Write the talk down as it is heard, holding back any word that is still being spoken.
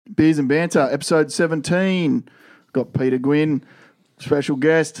Beers and Banter, episode 17. Got Peter Gwynn, special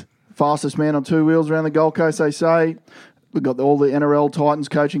guest, fastest man on two wheels around the Gold Coast, they say. We've got all the NRL, Titans,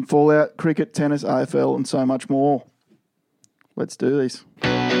 coaching, fallout, cricket, tennis, AFL, and so much more. Let's do this.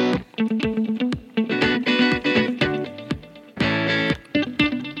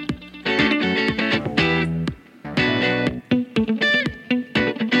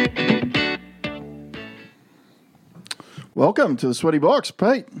 Welcome to the Sweaty Box.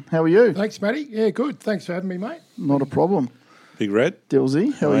 Pete, how are you? Thanks, Matty. Yeah, good. Thanks for having me, mate. Not a problem. Big Red.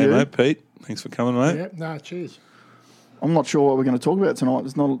 Dilsey, how are you? Mate, Pete. Thanks for coming, mate. Yeah, cheers. I'm not sure what we're going to talk about tonight.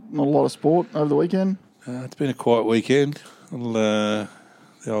 There's not a lot of sport over the weekend. It's been a quiet weekend. The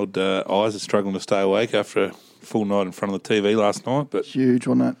old eyes are struggling to stay awake after a full night in front of the TV last night, but Huge,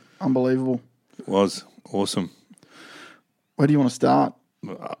 wasn't it? Unbelievable. it was awesome. Where do you want to start?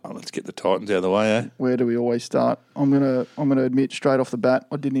 Let's get the Titans out of the way, eh? Where do we always start? I'm gonna admit straight off the bat,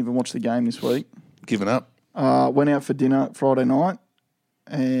 I didn't even watch the game this week. Giving up. Went out for dinner Friday night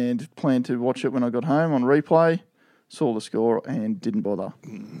and planned to watch it when I got home on replay. Saw the score and didn't bother.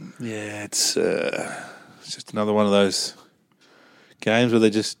 Yeah, it's just another one of those games where they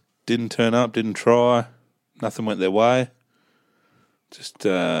just didn't turn up, didn't try, nothing went their way. Just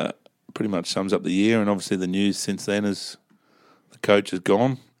pretty much sums up the year, and obviously the news since then is the coach is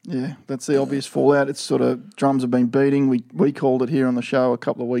gone. Yeah, that's the obvious fallout. It's sort of drums have been beating. We called it here on the show a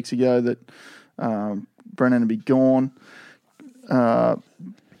couple of weeks ago that Brennan would be gone.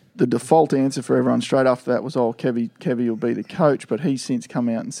 The default answer for everyone straight after that was, Kevy will be the coach, but he's since come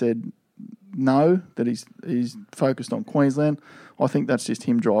out and said no, that he's focused on Queensland. I think that's just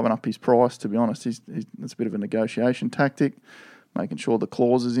him driving up his price, to be honest. It's a bit of a negotiation tactic, making sure the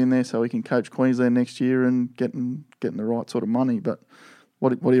clause is in there so he can coach Queensland next year and getting the right sort of money. But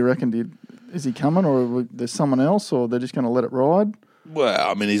what do you reckon? Is he coming, or there's someone else, or they're just going to let it ride? Well,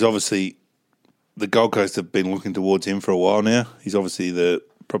 I mean, he's obviously the Gold Coast have been looking towards him for a while now. He's obviously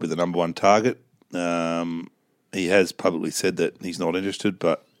probably the number one target. He has publicly said that he's not interested,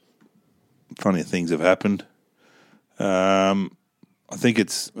 but funny things have happened. I think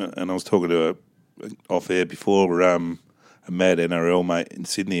it's, and I was talking to off air before, a mad NRL mate in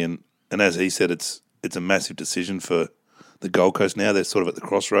Sydney, and as he said, it's a massive decision for the Gold Coast now. They're sort of at the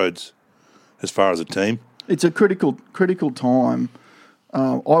crossroads as far as a team. It's a critical time.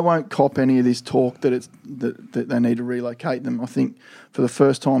 I won't cop any of this talk that they need to relocate them. I think for the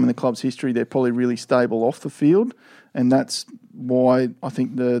first time in the club's history, they're probably really stable off the field, and that's why I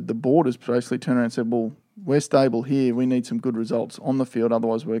think the board has basically turned around and said, well, we're stable here. We need some good results on the field,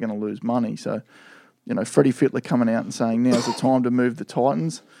 otherwise we're going to lose money. So, Freddie Fittler coming out and saying now's the time to move the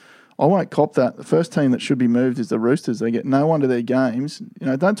Titans. I won't cop that. The first team that should be moved is the Roosters. They get no one to their games.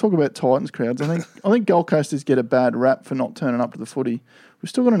 Don't talk about Titans crowds. I think Gold Coasters get a bad rap for not turning up to the footy. We've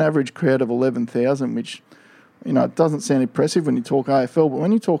still got an average crowd of 11,000, which, it doesn't sound impressive when you talk AFL, but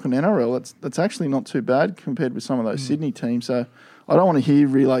when you're talking NRL, that's actually not too bad compared with some of those Sydney teams. So I don't want to hear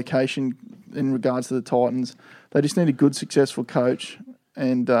relocation in regards to the Titans. They just need a good, successful coach,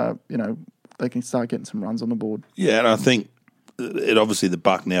 and they can start getting some runs on the board. Yeah, and I think it obviously the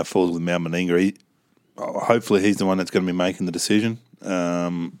buck now falls with Mal Meninga. Hopefully he's the one that's going to be making the decision.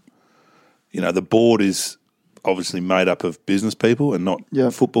 The board is obviously made up of business people and not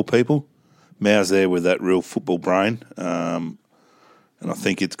football people. Mal's there with that real football brain, and I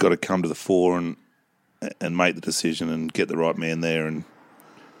think it's got to come to the fore and make the decision and get the right man there, and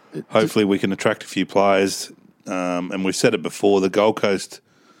hopefully we can attract a few players. And we've said it before, the Gold Coast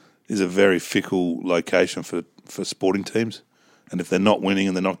is a very fickle location for sporting teams. And if they're not winning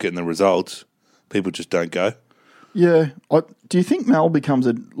and they're not getting the results, people just don't go. Yeah. Do you think Mal becomes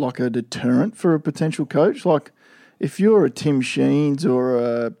a deterrent for a potential coach? Like, if you're a Tim Sheens or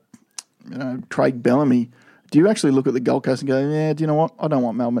a Craig Bellamy, do you actually look at the Gold Coast and go, yeah, do you know what? I don't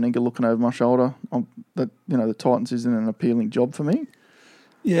want Mal Meninga looking over my shoulder. The Titans isn't an appealing job for me.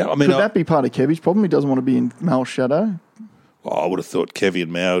 Yeah, I mean, could that be part of Kevy's problem? He doesn't want to be in Mal's shadow. Well, I would have thought Kevy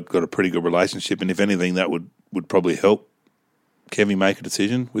and Mal had got a pretty good relationship, and if anything, that would probably help Kevy make a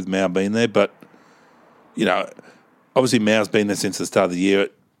decision with Mal being there. But, obviously Mal's been there since the start of the year.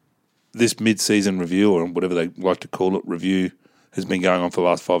 This mid-season review, or whatever they like to call it, review, has been going on for the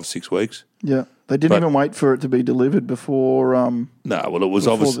last 5 or 6 weeks. Yeah. They didn't even wait for it to be delivered before... no, well, it was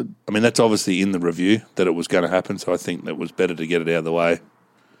obviously... that's obviously in the review that it was going to happen, so I think it was better to get it out of the way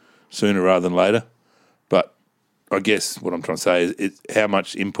sooner rather than later. But I guess what I'm trying to say is how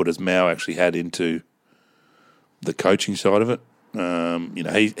much input has Mal actually had into the coaching side of it.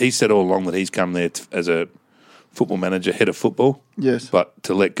 He said all along that he's come there as a football manager, head of football. Yes. But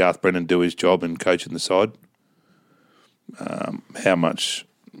to let Garth Brennan do his job and coaching the side, how much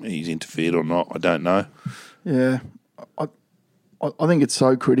he's interfered or not. I don't know. Yeah, I think it's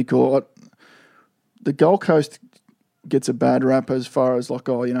so critical. The Gold Coast gets a bad rap as far as like,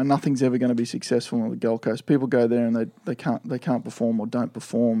 nothing's ever going to be successful on the Gold Coast. People go there and they can't perform or don't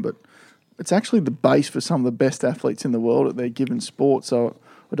perform, but it's actually the base for some of the best athletes in the world at their given sport. So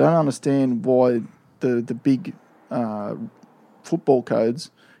I don't understand why the big football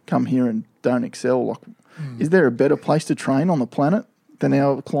codes come here and don't excel. Like, is there a better place to train on the planet than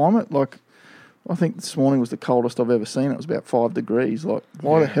our climate? Like, I think this morning was the coldest I've ever seen. It was about 5 degrees. Like,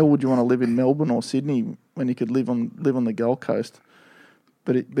 why the hell would you want to live in Melbourne or Sydney when you could live on the Gold Coast?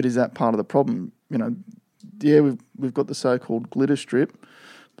 But is that part of the problem? We've got the so-called glitter strip,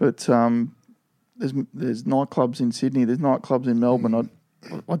 but there's nightclubs in Sydney. There's nightclubs in Melbourne.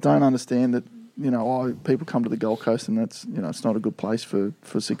 I don't understand that. People come to the Gold Coast and that's it's not a good place for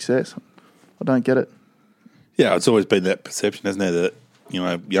success. I don't get it. Yeah, it's always been that perception, hasn't it? That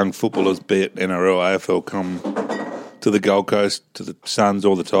young footballers, be it NRL, AFL, come to the Gold Coast, to the Suns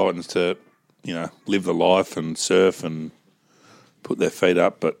or the Titans to, live the life and surf and put their feet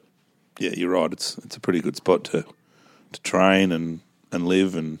up. But yeah, you're right. It's a pretty good spot to train and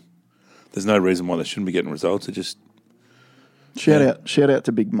live, and there's no reason why they shouldn't be getting results. It just shout out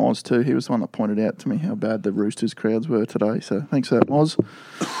to Big Moz too. He was the one that pointed out to me how bad the Roosters crowds were today. So thanks for that, Moz.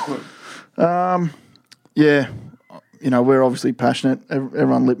 We're obviously passionate.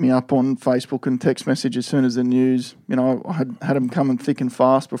 Everyone lit me up on Facebook and text message as soon as the news. I had them coming thick and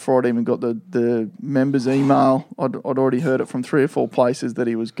fast before I'd even got the members' email. I'd already heard it from 3 or 4 places that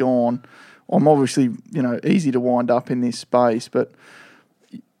he was gone. I'm obviously, easy to wind up in this space, but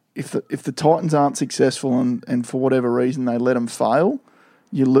if the Titans aren't successful and for whatever reason they let them fail,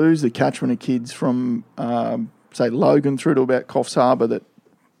 you lose the catchment of kids from, say, Logan through to about Coffs Harbour that,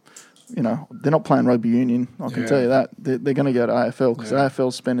 they're not playing rugby union. I can tell you that. They're going to go to AFL because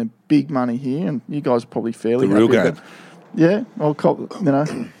AFL's spending big money here, and you guys are probably fairly the real happy. game. Yeah,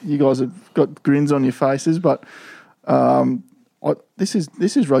 you guys have got grins on your faces, but this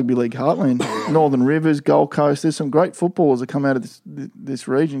is rugby league heartland. Northern Rivers, Gold Coast. There's some great footballers that come out of this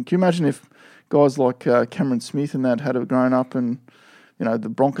region. Can you imagine if guys like Cameron Smith and that had grown up and the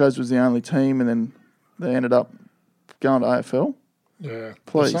Broncos was the only team, and then they ended up going to AFL? Yeah,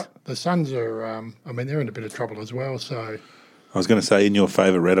 please. The Suns are. They're in a bit of trouble as well. So I was going to say, in your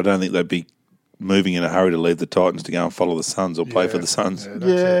favour, Red, I don't think they'd be moving in a hurry to leave the Titans to go and follow the Suns or play for the Suns.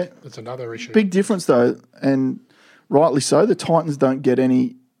 Yeah, that's another issue. Big difference though, and rightly so. The Titans don't get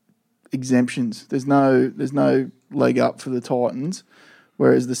any exemptions. There's no leg up for the Titans,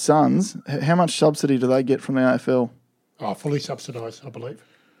 whereas the Suns, how much subsidy do they get from the AFL? Oh, fully subsidised, I believe.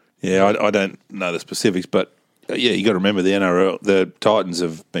 Yeah, I don't know the specifics, but you got to remember the Titans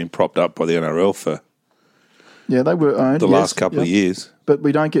have been propped up by the NRL for they were owned the last couple of years. But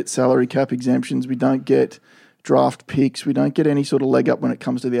we don't get salary cap exemptions. We don't get draft picks. We don't get any sort of leg up when it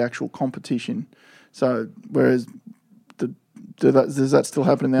comes to the actual competition. So whereas does that still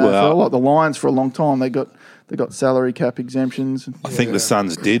happen in the AFL? Like the Lions for a long time, they got salary cap exemptions. I think the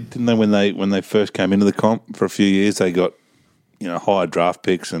Suns didn't they? When they first came into the comp for a few years, they got higher draft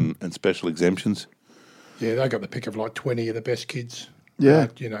picks and special exemptions. Yeah, they got the pick of like 20 of the best kids. Yeah.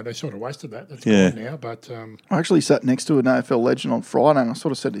 They sort of wasted that. That's gone now. But I actually sat next to an AFL legend on Friday and I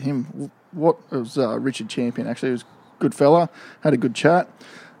sort of said to him, it was Richard Champion, actually. He was a good fella, had a good chat.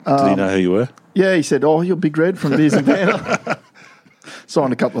 Did he know who you were? Yeah, he said, you're Big Red from Beers and Banter.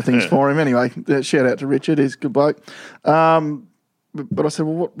 Signed a couple of things for him. Anyway, shout out to Richard. He's a good bloke. But I said,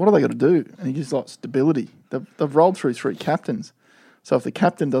 well, what are they got to do? And he just stability. They've rolled through 3 captains. So if the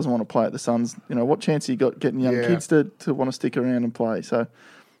captain doesn't want to play at the Suns, what chance have you got getting young kids to want to stick around and play? So,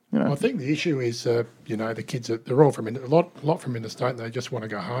 I think the issue is, the kids they're all from a lot from interstate. And they just want to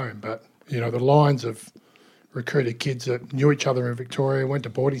go home. But the Lions have recruited kids that knew each other in Victoria, went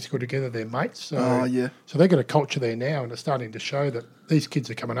to boarding school together. They're mates. So, so they've got a culture there now, and it's starting to show that these kids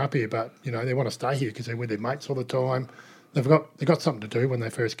are coming up here, but they want to stay here because they're with their mates all the time. They've got something to do when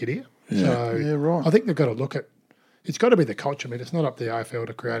they first get here. Yeah. So right. I think they've got to look at. It's got to be the culture. I mean, it's not up to the AFL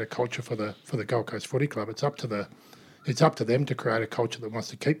to create a culture for the Gold Coast Footy Club. It's up to them to create a culture that wants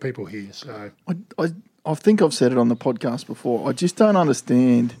to keep people here. So I think I've said it on the podcast before. I just don't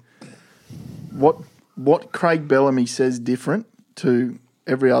understand what Craig Bellamy says different to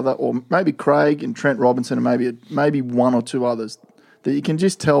every other, or maybe Craig and Trent Robinson and maybe 1 or 2 others, that you can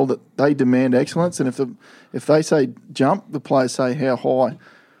just tell that they demand excellence. And if they say jump, the players say how high.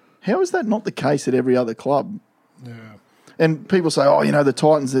 How is that not the case at every other club? yeah. And people say, the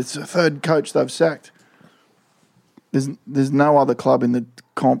Titans, it's the 3rd coach they've sacked. There's no other club in the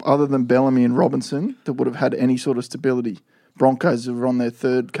comp other than Bellamy and Robinson that would have had any sort of stability. Broncos are on their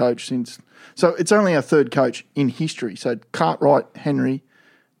third coach since. So it's only our third coach in history. So Cartwright, Henry,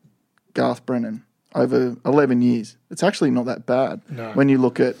 Garth Brennan over 11 years. It's actually not that bad. No. When you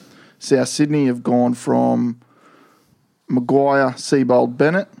look at South Sydney, have gone from Maguire, Seabold,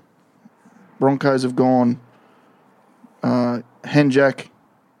 Bennett. Broncos have gone Henjack,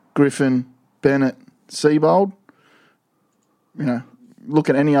 Griffin, Bennett, Seabold. You know, look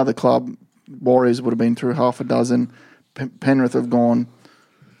at any other club. Warriors would have been through half a dozen. Penrith have gone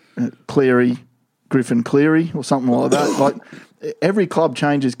Cleary, Griffin, Cleary, or something like that. Like every club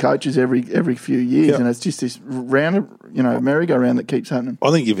changes coaches every few years, and it's just this round, merry-go-round that keeps happening.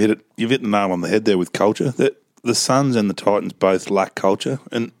 I think you've hit the nail on the head there with culture. That the Suns and the Titans both lack culture,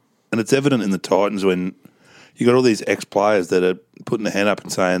 and it's evident in the Titans when you got all these ex-players that are putting their hand up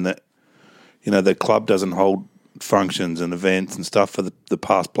and saying that the club doesn't hold functions and events and stuff for the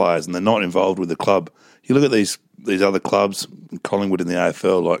past players, and they're not involved with the club. You look at these other clubs, Collingwood in the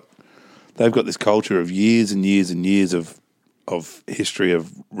AFL, like they've got this culture of years and years and years of history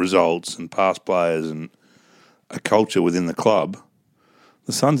of results and past players and a culture within the club.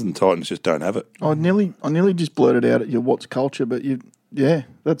 The Suns and the Titans just don't have it. I nearly just blurted out at you what's culture, but you've nailed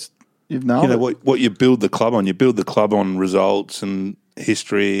it. What you build the club on. You build the club on results and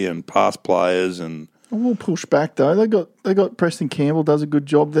history and past players and. We'll push back though. They got Preston Campbell does a good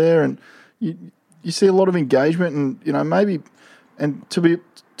job there, and you see a lot of engagement, and maybe, and to be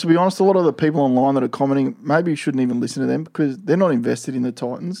honest, a lot of the people online that are commenting, maybe you shouldn't even listen to them because they're not invested in the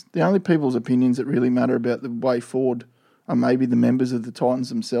Titans. The only people's opinions that really matter about the way forward are maybe the members of the Titans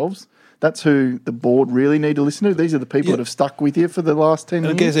themselves. That's who the board really need to listen to. These are the people that have stuck with you for the last 10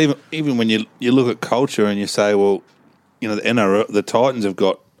 years. I guess even when you look at culture and you say, well, the NRL, the Titans have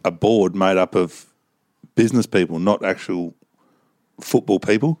got a board made up of business people, not actual football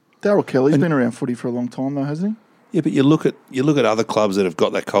people. Darryl Kelly's been around footy for a long time though, hasn't he? Yeah, but you look at other clubs that have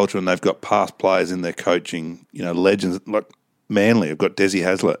got that culture and they've got past players in their coaching, legends like Manly have got Desi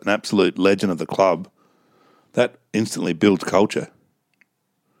Hasler, an absolute legend of the club. That instantly builds culture.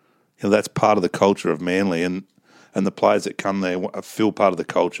 That's part of the culture of Manly, and the players that come there feel part of the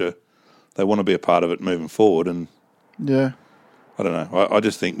culture. They want to be a part of it moving forward, and yeah, I don't know. I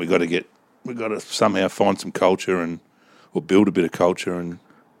just think we've got to somehow find some culture or build a bit of culture. And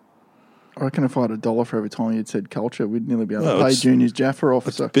I reckon if I had $1 for every time you'd said culture, we'd nearly be able to pay Junior's Jaffa off.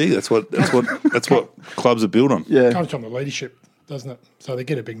 It's big. That's what clubs are built on. Yeah, it comes from the leadership, doesn't it? So they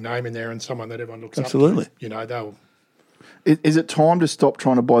get a big name in there and someone that everyone looks Absolutely. up to. They'll. Is it time to stop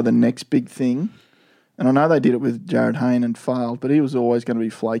trying to buy the next big thing? And I know they did it with Jared Hayne and failed, but he was always going to be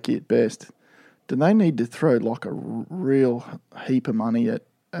flaky at best. Do they need to throw like a real heap of money at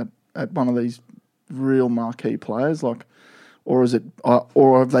one of these real marquee players, or is it,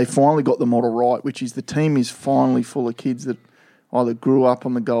 or have they finally got the model right, which is the team is finally full of kids that either grew up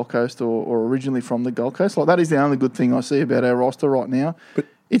on the Gold Coast or originally from the Gold Coast? Like that is the only good thing I see about our roster right now. But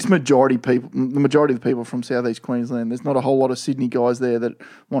it's the majority of the people from Southeast Queensland. There's not a whole lot of Sydney guys there that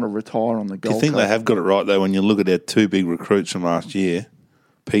want to retire on the Gold Coast. Do you think they have got it right though? When you look at our two big recruits from last year,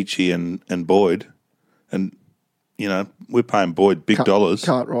 Peachy and Boyd, and we're paying Boyd big dollars.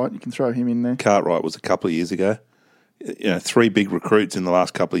 Cartwright, you can throw him in there. Cartwright was a couple of years ago. Three big recruits in the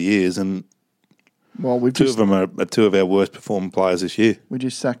last couple of years, and two of them are two of our worst performing players this year. We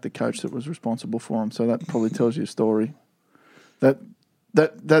just sacked the coach that was responsible for him, so that probably tells you a story. That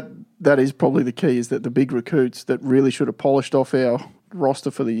is probably the key, is that the big recruits that really should have polished off our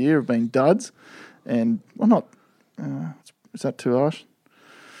roster for the year have been duds, and is that too harsh?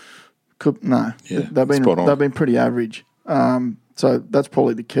 No, yeah, they've been pretty average. So that's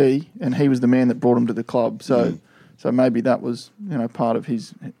probably the key, and he was the man that brought him to the club. So maybe that was part of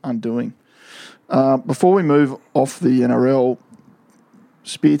his undoing. Before we move off the NRL,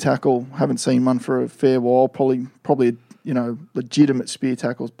 spear tackle, haven't seen one for a fair while. Probably legitimate spear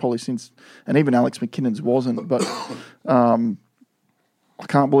tackles probably since, and even Alex McKinnon's wasn't. But I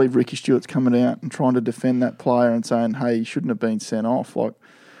can't believe Ricky Stewart's coming out and trying to defend that player and saying, "Hey, he shouldn't have been sent off." Like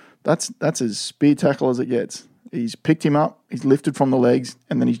that's as spear tackle as it gets. He's picked him up, he's lifted from the legs,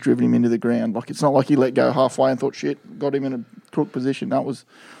 and then he's driven him into the ground. Like it's not like he let go halfway and thought, "Shit, got him in a crook position." That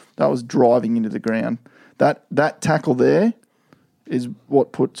was driving into the ground. That tackle there is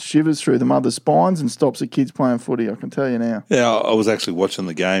what puts shivers through the mother's spines and stops the kids playing footy. I can tell you now. Yeah, I was actually watching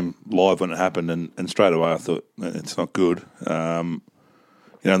the game live when it happened, and straight away I thought it's not good. And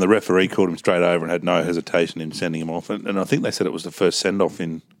the referee called him straight over and had no hesitation in sending him off. And I think they said it was the first send-off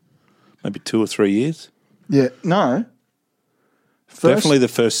in maybe 2 or 3 years. Yeah, no. Definitely the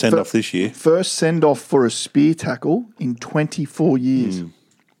first send-off this year. First send-off for a spear tackle in 24 years.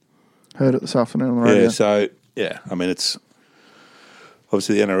 Heard it this afternoon on the radio. Yeah, so, I mean, it's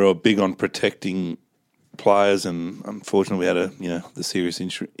obviously the NRL are big on protecting players, and unfortunately we had the serious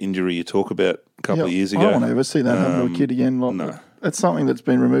injury you talk about a couple of years ago. I don't want to ever see that happen to a kid again. No. That's something that's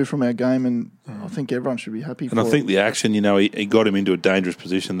been removed from our game, and I think everyone should be happy for it. And I think the action, he got him into a dangerous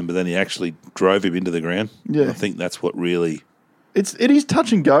position, but then he actually drove him into the ground. Yeah. I think that's what really... It is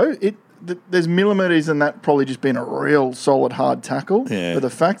touch and go. There's millimetres in that probably just being a real solid hard tackle. Yeah. But the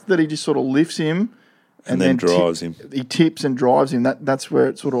fact that he just sort of lifts him and then drives him. He tips and drives him. That's where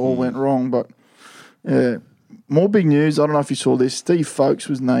it sort of all went wrong. But more big news. I don't know if you saw this. Steve Folkes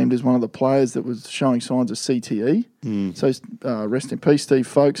was named as one of the players that was showing signs of CTE. So rest in peace, Steve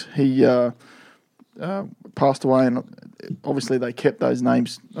Folkes. He passed away, and obviously they kept those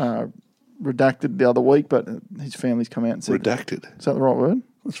names redacted the other week, but his family's come out and said... Redacted? Is that the right word?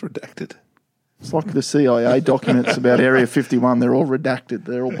 What's redacted? It's like the CIA documents about Area 51. They're all redacted.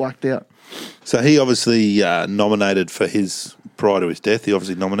 They're all blacked out. So he obviously nominated for prior to his death, he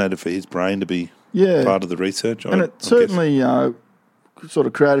obviously nominated for his brain to be part of the research. And it certainly sort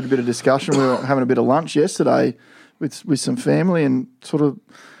of created a bit of discussion. We were having a bit of lunch yesterday with some family, and sort of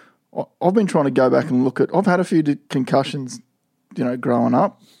I've been trying to go back and look at... I've had a few concussions, growing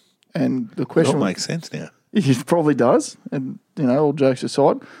up, and the question... It all makes sense now. It probably does, and, all jokes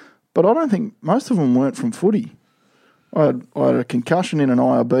aside. But I don't think most of them weren't from footy. I had a concussion in an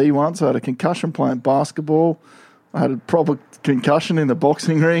IRB once. I had a concussion playing basketball. I had a proper concussion in the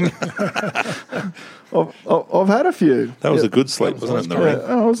boxing ring. I've had a few. That was a good sleep, wasn't it, in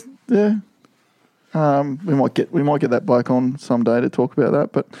the ring? We might get that bloke on someday to talk about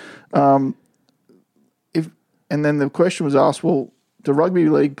that. But and then the question was asked, well, do rugby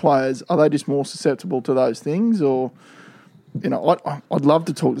league players, are they just more susceptible to those things? Or, I'd love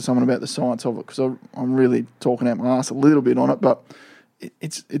to talk to someone about the science of it, because I'm really talking out my ass a little bit on it, but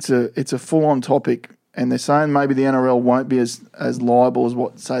it's a full-on topic, and they're saying maybe the NRL won't be as liable as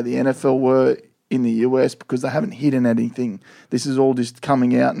what, say, the NFL were in the US, because they haven't hidden anything. This is all just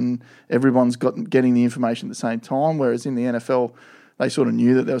coming out, and everyone's getting the information at the same time, whereas in the NFL, they sort of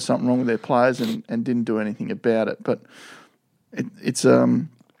knew that there was something wrong with their players and didn't do anything about it. But it's I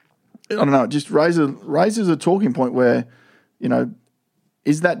don't know, it just raises a talking point where,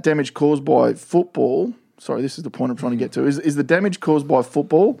 is that damage caused by football? Sorry, this is the point I'm trying to get to. Is the damage caused by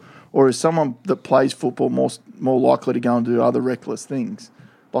football, or is someone that plays football more likely to go and do other reckless things?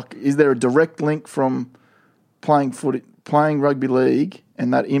 Like, is there a direct link from playing rugby league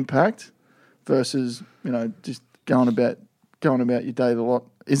and that impact versus, just going about your daily life?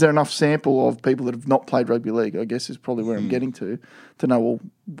 Is there enough sample of people that have not played rugby league, I guess is probably where I'm getting to know, well,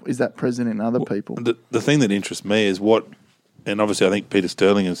 is that present in other people? The thing that interests me is and obviously I think Peter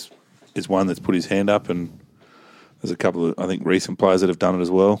Sterling is one that's put his hand up, and there's a couple of, I think, recent players that have done it as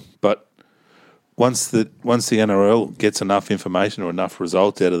well. But once the NRL gets enough information or enough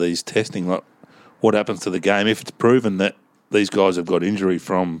results out of these testing, like, what happens to the game if it's proven that these guys have got injury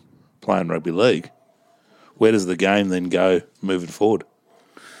from playing rugby league? Where does the game then go moving forward?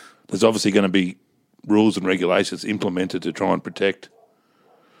 There's obviously going to be rules and regulations implemented to try and protect,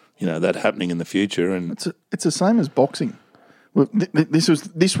 that happening in the future. And it's the same as boxing. Well, this was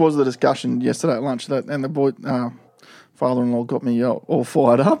the discussion yesterday at lunch, and the boy father-in-law got me all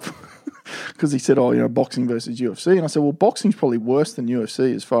fired up because he said, boxing versus UFC, and I said, well, boxing's probably worse than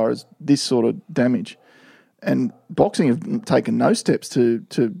UFC as far as this sort of damage, and boxing have taken no steps to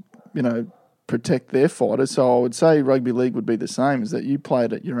protect their fighters. So I would say rugby league would be the same, is that you play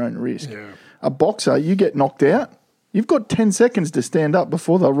it at your own risk. Yeah. A boxer, you get knocked out, you've got 10 seconds to stand up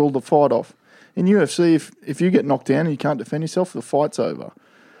before they'll rule the fight off. In UFC, if you get knocked down and you can't defend yourself, the fight's over.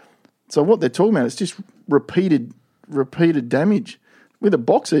 So what they're talking about is just repeated damage. With a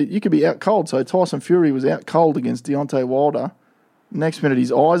boxer, you could be out cold. So Tyson Fury was out cold against Deontay Wilder. Next minute,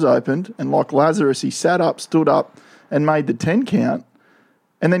 his eyes opened, and like Lazarus, he sat up, stood up, and made the 10 count,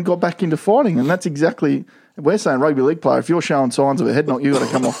 and then got back into fighting. And that's exactly, we're saying rugby league player, if you're showing signs of a head knock, you've got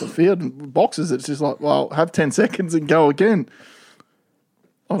to come off the field. And boxers, it's just like, well, have 10 seconds and go again.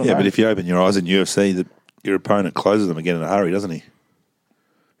 I don't know. But if you open your eyes in UFC, your opponent closes them again in a hurry, doesn't he?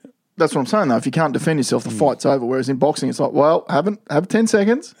 That's what I'm saying, though. If you can't defend yourself, the fight's over. Whereas in boxing, it's like, well, have 10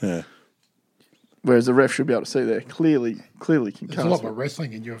 seconds. Yeah. Whereas the ref should be able to see there clearly concussed. There's a lot more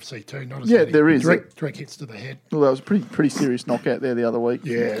wrestling in UFC too, not as many there is. Direct hits to the head. Well, that was a pretty serious knockout there the other week.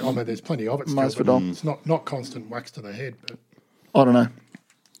 Yeah, there's plenty of it still. It's not constant whacks to the head. But I don't know.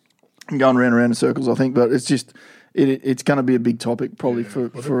 I'm going round and round in circles, I think, but it's just it's going to be a big topic probably for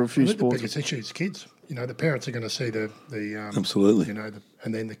a few sports. The biggest issue is kids. The parents are going to see the absolutely.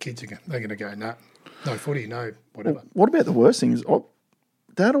 And then the kids they're going to go, no footy, no whatever. Well, what about the worst things?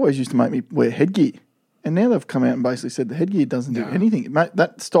 Dad always used to make me wear headgear. And now they've come out and basically said the headgear doesn't do anything.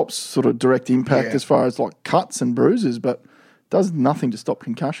 That stops sort of direct impact as far as like cuts and bruises, but does nothing to stop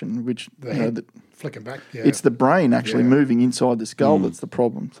concussion, which flicking back. Yeah. It's the brain actually moving inside the skull that's the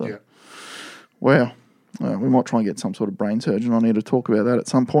problem. So, wow. We might try and get some sort of brain surgeon on here to talk about that at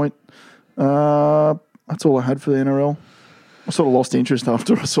some point. That's all I had for the NRL. I sort of lost interest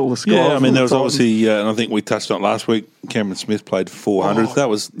after I saw the score. Yeah, I mean, there was obviously, and I think we touched on it last week, Cameron Smith played 400.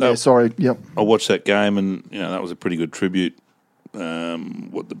 Yep. I watched that game and, that was a pretty good tribute, what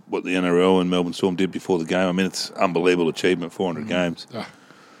the NRL and Melbourne Storm did before the game. I mean, it's unbelievable achievement, 400 games.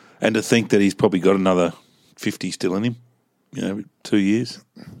 And to think that he's probably got another 50 still in him, 2 years,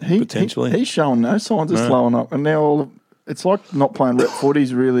 potentially. He's showing no signs of slowing up. And now it's like not playing rep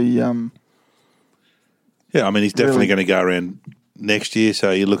footy's really... Yeah, I mean, he's definitely going to go around next year.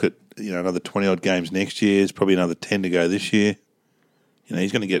 So you look at, another 20-odd games next year. There's probably another 10 to go this year.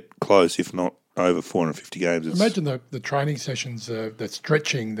 He's going to get close, if not over 450 games. Imagine the training sessions, the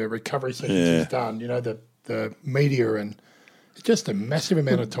stretching, the recovery sessions he's done, the media, and it's just a massive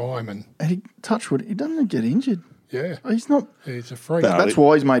amount of time. And he, touch wood, he doesn't get injured. Yeah. He's not. He's a freak. No, that's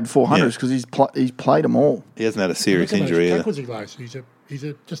why he's made 400s, because he's played them all. He hasn't had a serious injury either. He's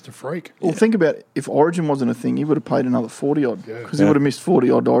just a freak. Well, think about it. If Origin wasn't a thing, he would have played another 40-odd, because he would have missed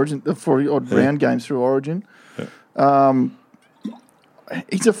 40-odd round games through Origin. Yeah.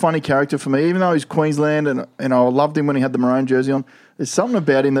 He's a funny character for me, even though he's Queensland, and I loved him when he had the maroon jersey on. There's something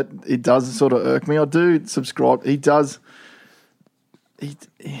about him that it does sort of irk me. I do subscribe. He does. I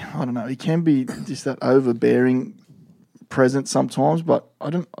don't know. He can be just that overbearing presence sometimes, but I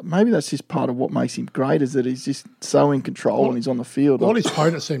don't. Maybe that's just part of what makes him great, is that he's just so in control when he's on the field. All his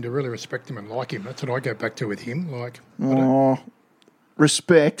opponents seem to really respect him and like him. That's what I go back to with him.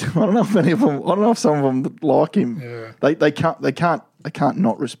 Respect. I don't know if any of them. I don't know if some of them like him. Yeah. They can't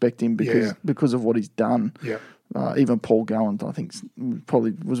not respect him because of what he's done. Yeah. Even Paul Gallen, I think,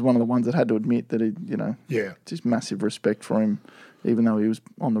 probably was one of the ones that had to admit that he, just massive respect for him, even though he was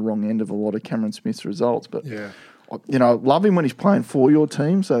on the wrong end of a lot of Cameron Smith's results. But love him when he's playing for your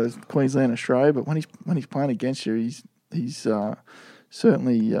team, so Queensland, Australia. But when he's playing against you, he's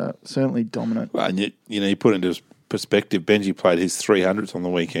certainly dominant. Well, and you put it into perspective. Benji played his 300th on the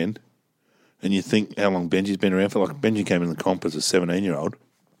weekend, and you think how long Benji's been around for. Like Benji came in the comp as a 17-year-old.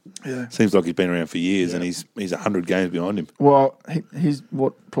 Yeah, seems like he's been around for years, and he's 100 games behind him. Well, he's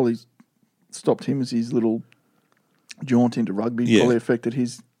what probably stopped him is his little jaunt into rugby. Probably affected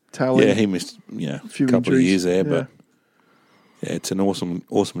his talent. Yeah, he missed a couple injuries. Of years there, but it's an awesome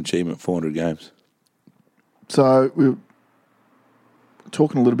achievement. 400 games. So we're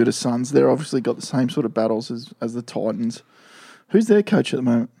talking a little bit of Suns. They're obviously got the same sort of battles as the Titans. Who's their coach at the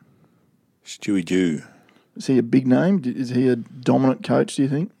moment? Stewie Dew. Is he a big name? Is he a dominant coach, do you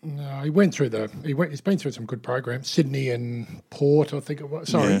think? No, he's been through some good programs. Sydney and Port, I think it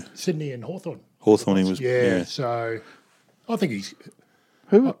was. Sydney and Hawthorn. Hawthorn he was. Yeah, so I think he's...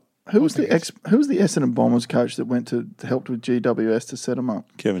 Who was the Essendon Bombers coach that went to help with GWS to set them up?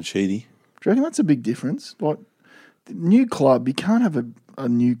 Kevin Sheedy. Do you reckon that's a big difference? Like, the new club, you can't have a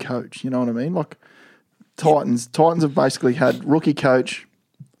new coach, you know what I mean? Like, Titans have basically had rookie coach,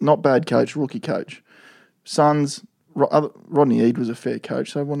 not bad coach, rookie coach. Suns, Rodney Eade was a fair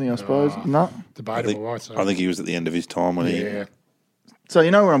coach, so wasn't he, I suppose? No? Debatable, I think he was at the end of his time when he... So you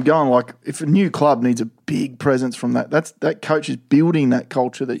know where I'm going. Like, if a new club needs a big presence from that coach is building that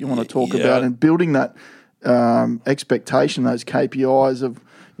culture that you want to talk about, and building that expectation, those KPIs of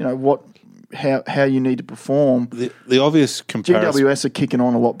how you need to perform. The obvious comparison, GWS are kicking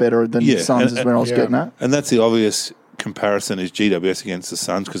on a lot better than the Suns, is where I was getting at. And that's the obvious comparison is GWS against the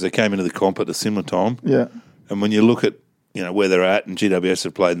Suns, because they came into the comp at a similar time. Yeah, and when you look at where they're at, and GWS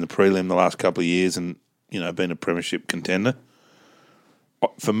have played in the prelim the last couple of years, and been a premiership contender.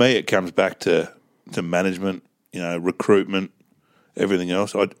 For me, it comes back to management, recruitment, everything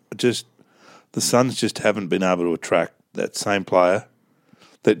else. The Suns just haven't been able to attract that same player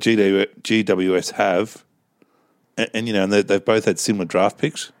that GWS have, and they've both had similar draft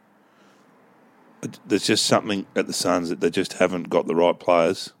picks. There's just something at the Suns that they just haven't got the right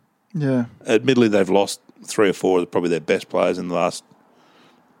players. Yeah. Admittedly, they've lost 3 or 4 of probably their best players in the last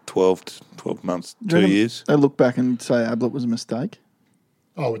 12 months, 2 years. They look back and say Ablett was a mistake?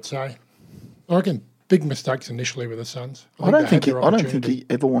 I would say. I reckon big mistakes initially with the Suns. I don't think he ever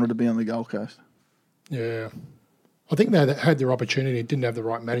wanted to be on the Gold Coast. Yeah. I think they had their opportunity, didn't have the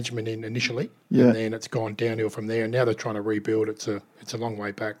right management in initially, and then it's gone downhill from there, and now they're trying to rebuild. It's a long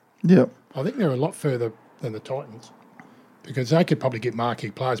way back. Yeah. I think they're a lot further than the Titans, because they could probably get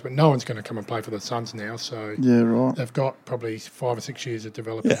marquee players, but no one's going to come and play for the Suns now. So yeah, right. They've got probably 5 or 6 years of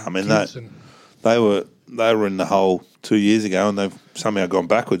development. Yeah, I mean they were in the hole 2 years ago, and they've somehow gone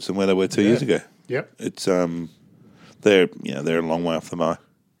backwards than where they were 2 years ago. Yep. It's they're a long way off the mark,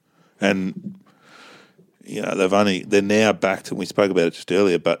 and they're now back to. We spoke about it just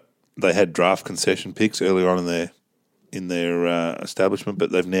earlier, but they had draft concession picks earlier on in their establishment,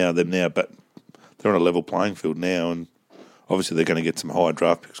 but they're on a level playing field now, and obviously they're going to get some higher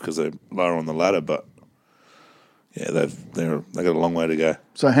draft picks because they're lower on the ladder, but. Yeah, they've got a long way to go.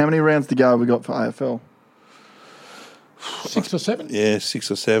 So how many rounds to go have we got for AFL? 6 or 7? Yeah,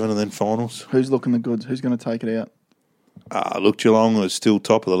 6 or 7, and then finals. Who's looking the goods? Who's going to take it out? Look, Geelong is still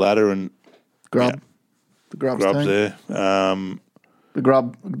top of the ladder, and Grub. Yeah. The Grub's Grub's team. there.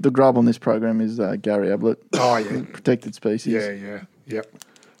 The grub on this program is Gary Ablett. Oh, yeah. Protected species. Yeah. Yep.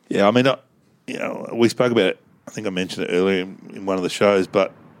 Yeah, I mean, we spoke about it. I think I mentioned it earlier in one of the shows,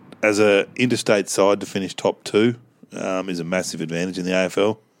 but as a interstate side to finish top 2 is a massive advantage in the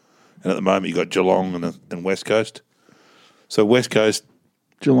AFL. And at the moment, you've got Geelong and West Coast. So West Coast...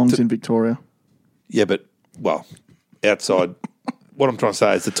 Geelong's in Victoria. Yeah, but, outside... what I'm trying to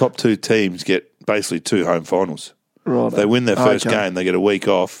say is the top 2 teams get basically 2 home finals. Right. If they win their first game, they get a week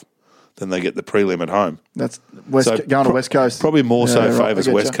off, then they get the prelim at home. That's going to West Coast. Probably more so favours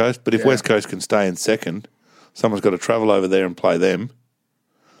West you. Coast, but if West Coast can stay in second, someone's got to travel over there and play them.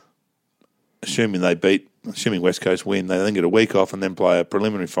 Assuming West Coast win, they then get a week off and then play a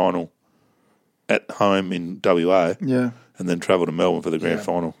preliminary final at home in WA. Yeah. And then travel to Melbourne for the grand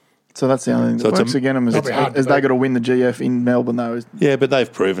final. So that's the only thing that works again. As they got to win the GF in Melbourne, though. Yeah, but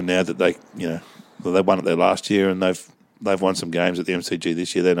they've proven now that they won it there last year, and they've won some games at the MCG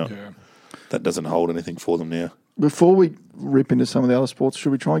this year. They're not. Yeah. That doesn't hold anything for them now. Before we rip into some of the other sports,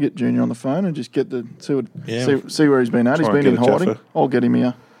 should we try and get Junior on the phone and just see where he's been at? He's been in hiding. I'll get him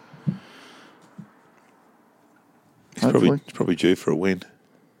here. He's probably due for a win.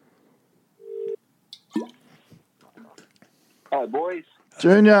 Hi, boys.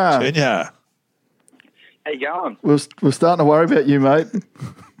 Junior. How you going? We're starting to worry about you, mate.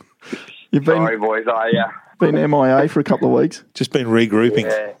 You've been Sorry, boys. Been MIA for a couple of weeks. Just been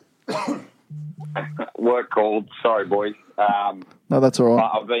regrouping. Yeah. Work called. Sorry, boys. No, that's all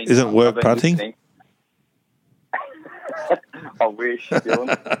right. Isn't work punting? I wish,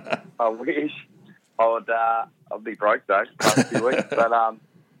 Dylan. I wish. I'd be broke though last few weeks. But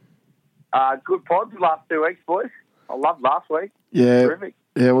good pod the last 2 weeks, boys. I loved last week. Yeah, terrific.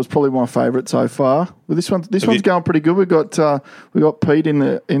 Yeah, it was probably my favourite so far. Well, this one's going pretty good. We got Pete in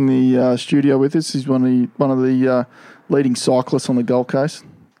the studio with us. He's one of the leading cyclists on the Gold Coast.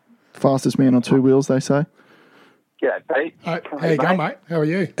 Fastest man on 2 wheels, they say. G'day, Pete. How you going, mate? How are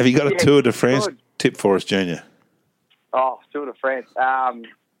you? Have you got a Tour de France tip for us, Junior? Oh, Tour de France.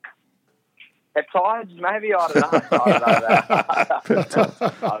 Peptides, maybe? I don't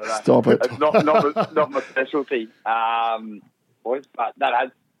know. Stop it. It's not my specialty, boys, but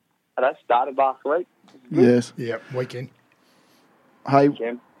that has started last week. Yes. Yep, weekend. Hey,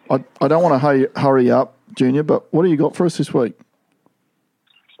 I don't want to hurry up, Junior, but what do you got for us this week?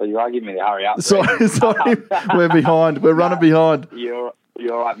 So you are giving me the hurry up. Sorry, we're behind. We're running behind. You're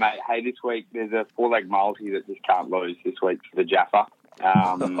all right, mate. Hey, this week there's a 4-leg multi that just can't lose this week for the Jaffa.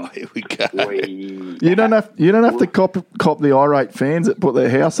 Here we go. You don't have to cop the irate fans that put their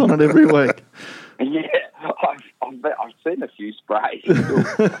house on it every week. Yeah, I've seen a few sprays.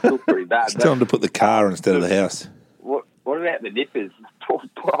 It's still pretty bad. It's time to put the car instead of the house. What about the nippers? Poor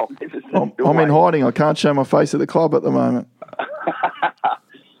old nippers. I'm in hiding. I can't show my face at the club at the moment.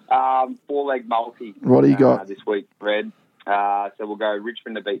 4-leg multi. What do you got this week, Red? So we'll go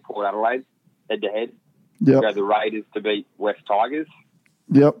Richmond to beat Port Adelaide head to head. Yep. We'll go the Raiders to beat West Tigers.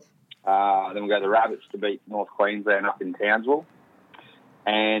 Yep. Then we'll go the Rabbits to beat North Queensland up in Townsville.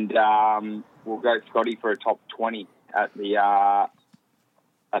 And we'll go Scotty for a top 20 at the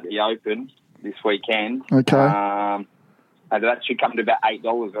Open this weekend. Okay. And that should come to about $8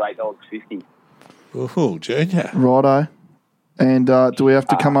 or $8.50. Oh, Junior. Righto. And do we have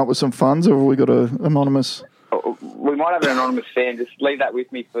to come up with some funds, or have we got an anonymous? We might have an anonymous fan. Just leave that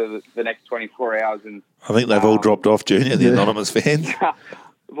with me for the next 24 hours. And I think they've all dropped off, Junior, the anonymous fans.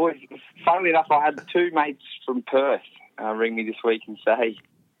 Boys, funnily enough, I had 2 mates from Perth ring me this week and say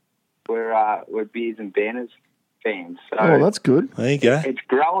we're Beers and Banners fans. So that's good. There you go. It's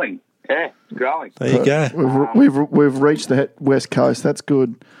growing. Yeah, it's growing. There you go. We've reached the West Coast. That's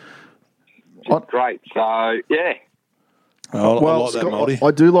good. Great. So yeah. I like that, Marty.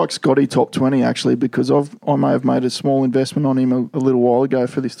 I do like Scotty top 20 actually, because I may have made a small investment on him a little while ago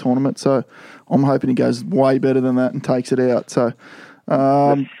for this tournament. So I'm hoping he goes way better than that and takes it out. So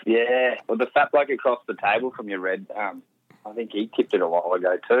well, the fat bloke across the table from you, Red, I think he tipped it a while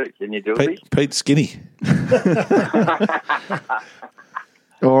ago too. Didn't you, Dilsey? Pete Skinny.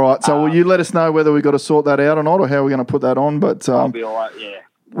 All right, so will you let us know whether we've got to sort that out or not, or how we're going to put that on? But I'll be all right, yeah.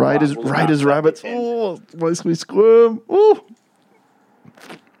 Raiders, We'll Rabbits. weekend. Oh, makes me squirm. Oh,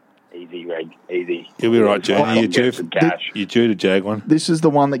 Easy, Reg. Easy. You'll be right, Junior. I'll You're get due, some cash. you're due to jag one. this is the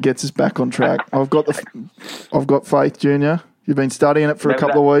one that gets us back on track. I've got faith, Junior. You've been studying it for a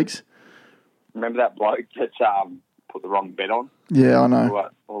couple of weeks. Remember that bloke that put the wrong bet on Yeah, I know.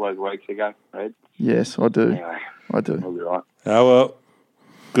 all those weeks ago, Reg? Yes, I do. Anyway, I do. we'll be right. Oh, well.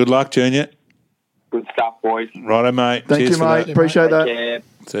 Good luck, Junior. Good stuff, boys. Righto, mate. Thank Cheers you, for mate. that. Appreciate Take that. care.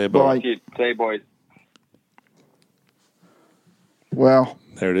 See you, boy. Bye. See you, boys. Wow.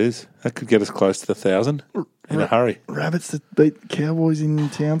 There it is. That could get us close to the 1,000 in a hurry. Rabbits that beat Cowboys in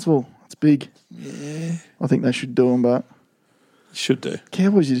Townsville. It's big. Yeah. I think they should do them, but Should do.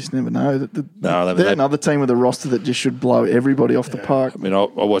 Cowboys, you just never know. No, They're another team with a roster that just should blow everybody off the park. I mean, I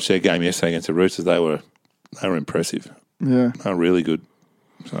watched their game yesterday against the Roosters. They were impressive. Yeah. They were really good.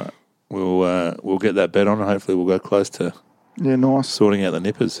 So we'll get that bet on, and hopefully we'll go close to Yeah, nice. sorting out the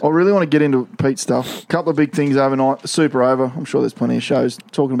nippers. I really want to get into Pete stuff. A couple of big things overnight. The Super Over. I'm sure there's plenty of shows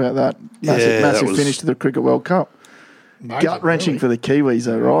talking about that. Yeah, Massive that was- finish to the Cricket World Cup. Gut-wrenching for the Kiwis,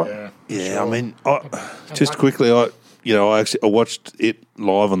 though, right? Yeah, I mean, just quickly, I watched it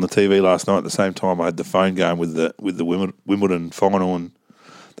live on the TV last night. At the same time, I had the phone going with the Wimbledon final, and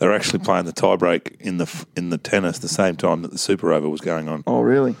they were actually playing the tiebreak in the tennis the same time that the Super Over was going on. Oh,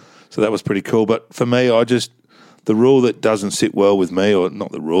 really? So that was pretty cool. But for me, the rule that doesn't sit well with me, or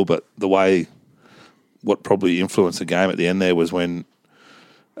not the rule, but the way what probably influenced the game at the end there was when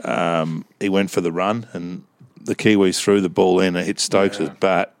he went for the run and the Kiwis threw the ball in and it hit Stokes'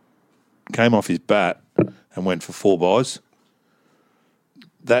 bat, came off his bat and went for 4 byes.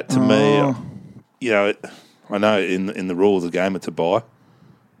 That to me, I know in the rule of the game it's a bye,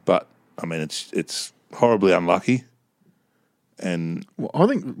 but I mean it's horribly unlucky. And Well, I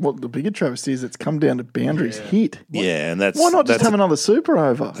think what the bigger travesty is it's come down to boundaries hit. and that's Why not just that's have another Super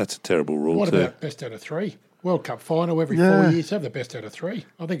Over? That's a terrible rule What too. about best out of 3? World Cup final every Yeah. 4 years. Have the best out of 3.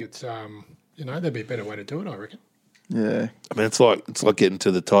 I think it's there'd be a better way to do it. I reckon. Yeah. I mean, it's like getting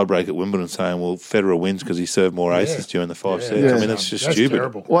to the tiebreak at Wimbledon and saying, well, Federer wins because he served more aces during the 5 sets. Yeah. I mean, that's just stupid.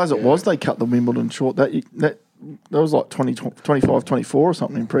 Terrible. Well, as it was, they cut the Wimbledon short. That was like 25, 24 or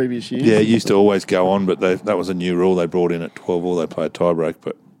something in previous years. Yeah, it used to always go on, but that was a new rule they brought in at 12 all. They played tiebreak.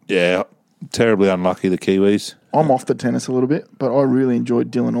 But, yeah, terribly unlucky, the Kiwis. I'm off the tennis a little bit, but I really enjoyed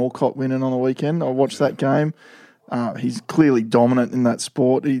Dylan Alcott winning on the weekend. I watched that game. He's clearly dominant in that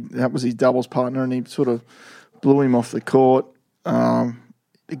sport. That was his doubles partner, and he sort of blew him off the court. The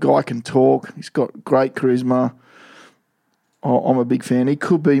guy can talk. He's got great charisma. I'm a big fan. He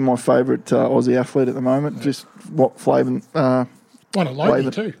could be my favourite Aussie athlete at the moment. Just what Flavin Won a Logie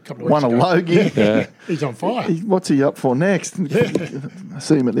too. A couple of won weeks a ago. Logie. Yeah. He's on fire. What's he up for next? I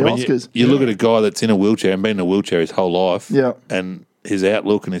see him at the I mean, Oscars. you look at a guy that's in a wheelchair and been in a wheelchair his whole life. Yeah. And his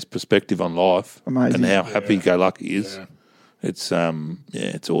outlook and his perspective on life. Amazing. And how happy-go-lucky he is. It's,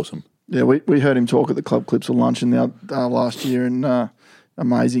 it's awesome. Yeah, we heard him talk at the Club Clips of luncheon last year, and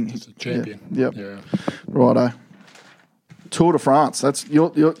amazing. He's a champion. Yep. Yeah. Righto. Tour de France. That's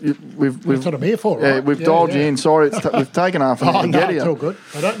we've That's what I'm here for, yeah, right? we've Yeah, dialed you yeah. in. Sorry, we've taken half an hour Oh, to no, get it's here. all good.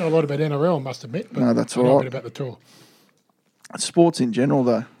 I don't know a lot about NRL, I must admit. But No, that's I know all a right. bit about the tour. Sports in general,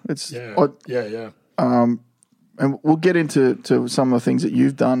 though, it's Yeah. yeah. Yeah. And we'll get into some of the things that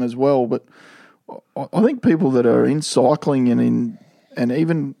you've done as well. But I think people that are in cycling and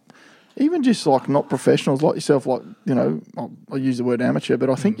even just like not professionals like yourself, like I use the word amateur, but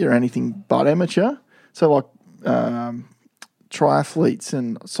I think you're anything but amateur. So like triathletes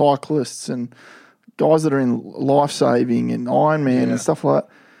and cyclists and guys that are in life saving and Ironman and stuff like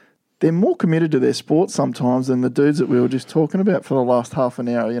that. They're more committed to their sport sometimes than the dudes that we were just talking about for the last half an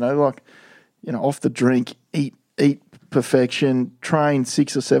hour. Off the drink, eat perfection, train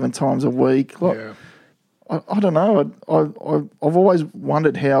 6 or 7 times a week. Like, Yeah. I don't know. I've always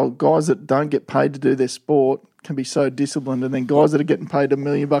wondered how guys that don't get paid to do their sport can be so disciplined, and then guys that are getting paid $1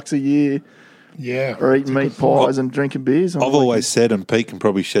 million a year Yeah. are eating meat pies and drinking beers. I've always said, and Pete can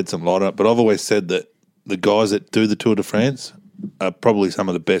probably shed some light on it, but I've always said that the guys that do the Tour de France are probably some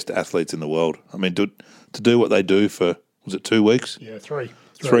of the best athletes in the world. I mean, to do what they do for, was it 2 weeks? Yeah, 3.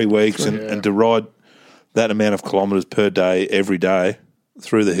 3 weeks, and to ride that amount of kilometres per day, every day,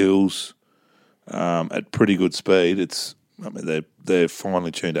 through the hills at pretty good speed, they're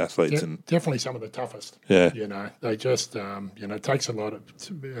finely tuned athletes. And definitely some of the toughest. Yeah. They just, it takes a lot of,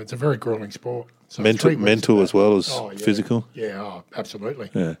 it's a very grueling sport. So mental 3 weeks of as that. well as Oh, yeah. physical. Yeah,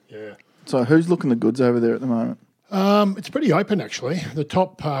 absolutely. Yeah. Yeah. So who's looking the goods over there at the moment? It's pretty open, actually. The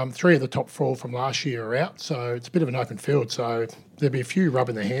top 3 of the top 4 from last year are out, so it's a bit of an open field. So there'll be a few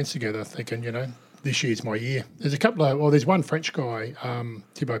rubbing their hands together, thinking, this year's my year. There's a couple of, there's one French guy,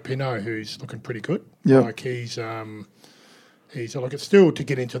 Thibaut Pinot, who's looking pretty good. Yeah. Like he's like, it's still to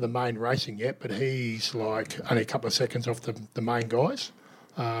get into the main racing yet, but he's like only a couple of seconds off the main guys,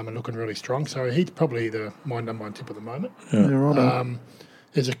 and looking really strong. So he's probably my number 1 tip at the moment. Yeah, right.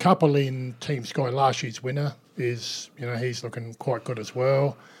 There's a couple in Team Sky. Last year's winner is, he's looking quite good as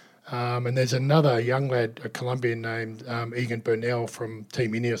well. And there's another young lad, a Colombian named Egan Bernal from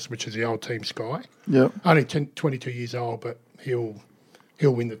Team Ineos, which is the old Team Sky. Yep. Only 22 years old, but he'll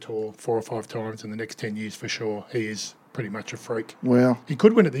win the Tour 4 or 5 times in the next 10 years for sure. He is pretty much a freak. Wow. He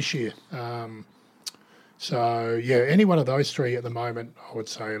could win it this year. So yeah, any one of those 3 at the moment, I would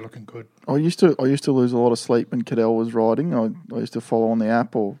say, are looking good. I used to lose a lot of sleep when Cadell was riding. I used to follow on the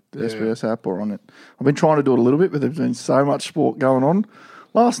app or the SBS app or on it. I've been trying to do it a little bit, but there's been so much sport going on.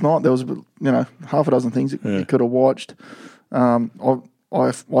 Last night there was half a dozen things that you could have watched. I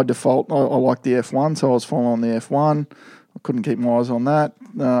default I like the F1, so I was following the F1. I couldn't keep my eyes on that.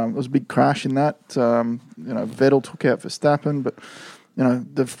 There was a big crash in that. Vettel took out Verstappen, but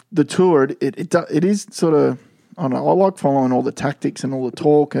the Tour it is sort of, I don't know. I like following all the tactics and all the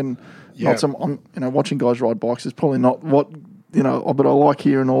talk and not some. Watching guys ride bikes is probably not what but I like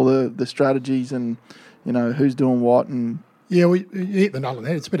hearing all the strategies and who's doing what and. Yeah, well, you hit the nail on the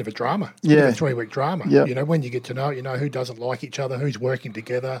head. It's a bit of a drama. It's a bit of a 3-week drama. Yeah. When you get to know it, who doesn't like each other, who's working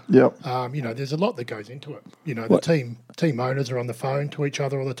together. Yep. There's a lot that goes into it. The team owners are on the phone to each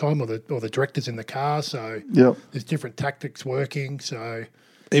other all the time, or the directors in the car. So there's different tactics working. So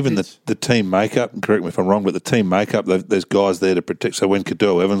even the team makeup, and correct me if I'm wrong, but the team makeup, there's guys there to protect. So when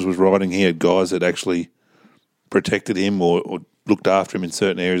Cadell Evans was riding, he had guys that actually protected him or looked after him in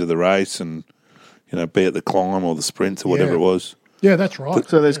certain areas of the race and... be it the climb or the sprints or whatever it was. Yeah, that's right.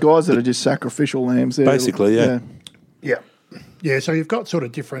 So there's guys that are just sacrificial lambs there. Basically, yeah. Yeah, so you've got sort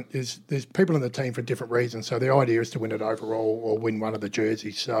of different, there's people in the team for different reasons. So the idea is to win it overall or win one of the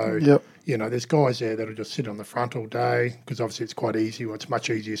jerseys. So, there's guys there that'll just sit on the front all day because obviously it's quite easy. Well, it's much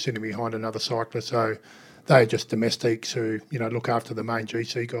easier sitting behind another cyclist. So they're just domestics who, look after the main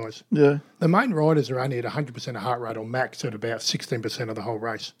GC guys. Yeah. The main riders are only at 100% of heart rate or max at about 16% of the whole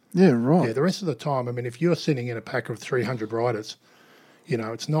race. Yeah, right. Yeah, the rest of the time, I mean, if you're sitting in a pack of 300 riders,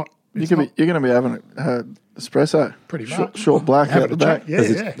 it's not... You're going to be having espresso. Pretty much. Short black out the back.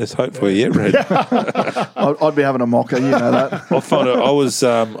 Yeah, There's hope for you yet, Red. I'd be having a mocha, you know that.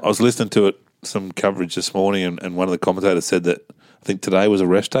 I was listening to some coverage this morning and one of the commentators said that I think today was a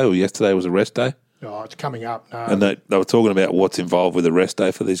rest day or yesterday was a rest day. Oh, it's coming up. No. And they were talking about what's involved with a rest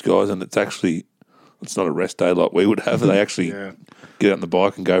day for these guys, and it's not a rest day like we would have. They actually get out on the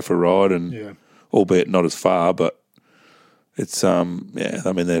bike and go for a ride, and albeit not as far, but it's I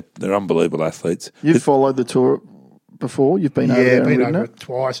mean they're unbelievable athletes. You've followed the Tour before. You've been over there. Yeah, been over it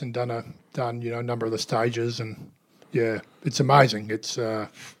twice and done a number of the stages, and it's amazing. It's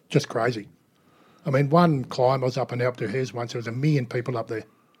just crazy. I mean, one climb I was up in Alpe d'Huez once. There was 1 million people up there.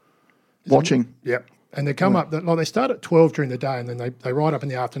 Watching. Yep. And they come up, they start at 12 during the day and then they ride up in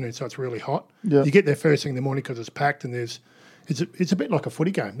the afternoon, so it's really hot. Yeah. You get there first thing in the morning because it's packed and it's a bit like a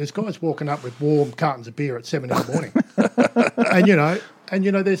footy game. There's guys walking up with warm cartons of beer at 7 in the morning.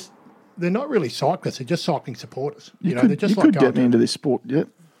 and they're not really cyclists, they're just cycling supporters. They're just you could get me into this sport yet.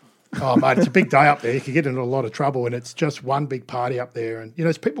 Oh, mate, it's a big day up there. You could get into a lot of trouble and it's just one big party up there. And,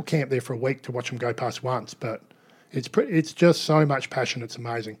 it's people camp there for a week to watch them go past once, but... It's just so much passion. It's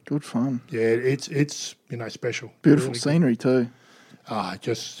amazing. Good fun. Yeah, it's special. Beautiful really scenery too.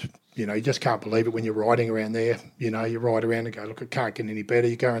 You just can't believe it when you're riding around there. You ride around and go, look, it can't get any better.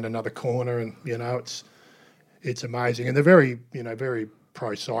 You go in another corner and it's amazing. And they're very very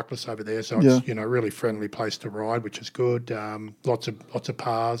pro cyclists over there, so it's really friendly place to ride, which is good. Lots of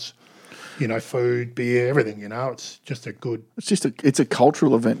bars. Food, beer, everything, it's just a good... It's a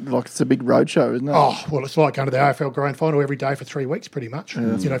cultural event, like it's a big road show, isn't it? Oh, well, it's like going to the AFL Grand Final every day for 3 weeks, pretty much.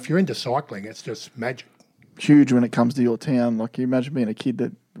 Yeah. If you're into cycling, it's just magic. Huge when it comes to your town. Like, you imagine being a kid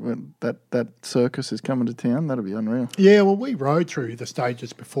that circus is coming to town, that'd be unreal. Yeah, well, we rode through the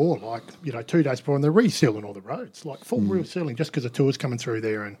stages before, 2 days before, and they're resealing all the roads, like full real sealing, just because the tour's coming through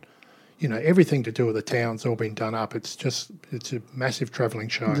there and... everything to do with the town's all been done up. It's a massive travelling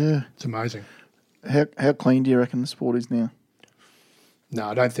show. Yeah. It's amazing. How clean do you reckon the sport is now? No,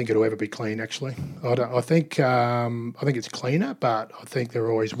 I don't think it'll ever be clean, actually. I think it's cleaner, but I think they're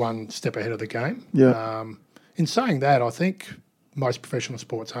always one step ahead of the game. Yeah. In saying that, I think most professional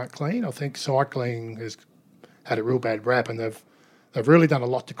sports aren't clean. I think cycling has had a real bad rap, and they've really done a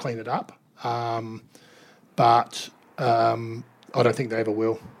lot to clean it up. but I don't think they ever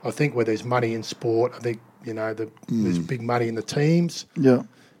will. I think where there's money in sport, I think, there's big money in the teams. Yeah.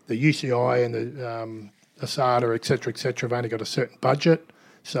 The UCI and the ASADA, et cetera, have only got a certain budget.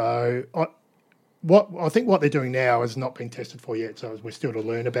 So I think what they're doing now has not been tested for yet, so we're still to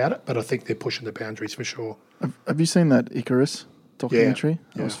learn about it, but I think they're pushing the boundaries for sure. Have you seen that Icarus documentary?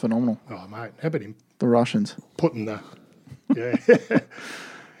 Yeah. That was phenomenal. Oh, mate, how about him The Russians. putting the... Yeah.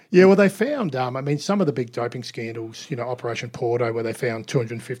 Yeah, well, they found, some of the big doping scandals, Operation Porto, where they found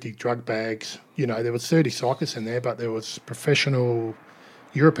 250 drug bags. There was 30 cyclists in there, but there was professional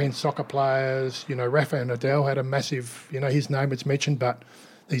European soccer players. Rafael Nadal had a massive, his name was mentioned, but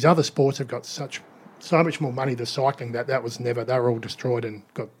these other sports have got so much more money to cycling that was never, they were all destroyed and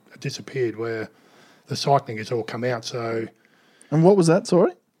disappeared, where the cycling has all come out. So, And what was that,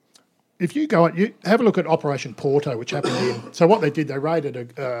 sorry? if you you have a look at Operation Porto, which happened in. So what they did, they raided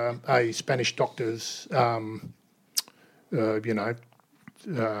a Spanish doctor's, where he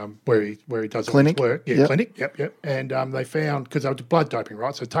does Clinic? all his work. Yeah, Yep. clinic. Yep. And they found, because they were blood doping,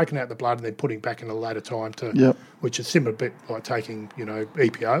 right? So taking out the blood and then putting back in a later time Yep. which is similar bit like taking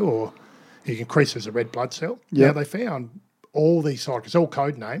EPO, or you can increase as a red blood cell. Yep. Now they found all these cyclists, all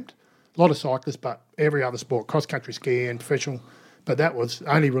code named, a lot of cyclists, but every other sport, cross country skiing, professional. But that was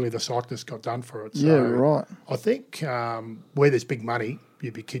only really the cyclists got done for it. So Yeah, right. I think where there's big money,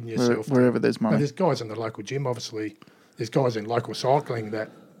 you'd be kidding yourself. Wherever there's But money. there's guys in the local gym, obviously. There's guys in local cycling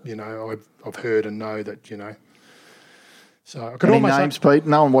that, I've heard and know that, So I could Any almost names, Pete?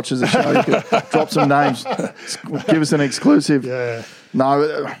 No one watches the show. You could drop some names. Give us an exclusive. Yeah.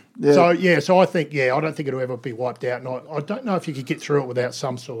 No, yeah. So I think, I don't think it'll ever be wiped out. And I don't know if you could get through it without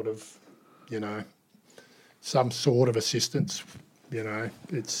some sort of, assistance.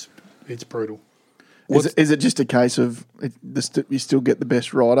 It's brutal. Is it just a case of you still get the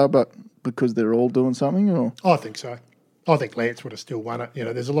best rider, but because they're all doing something? Or I think so. I think Lance would have still won it.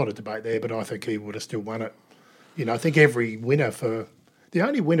 There's a lot of debate there, but I think he would have still won it. I think every winner the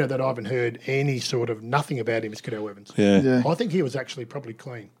only winner that I haven't heard any sort of nothing about him is Cadel Evans. Yeah. I think he was actually probably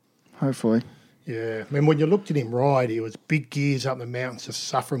clean. Hopefully. Yeah. I mean, when you looked at him ride, he was big gears up the mountains just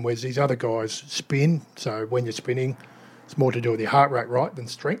suffering, whereas these other guys spin. So when you're spinning, it's more to do with your heart rate, right, than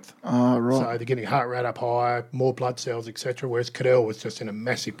strength. Right. So they're getting heart rate up higher, more blood cells, etc. Whereas Cadel was just in a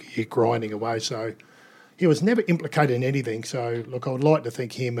massive gear grinding away. So he was never implicated in anything. So, look, I would like to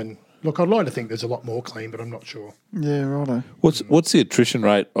think I'd like to think there's a lot more clean, but I'm not sure. Yeah, righto. What's the attrition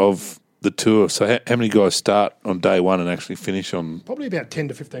rate of the tour? So how many guys start on day one and actually finish on? Probably about 10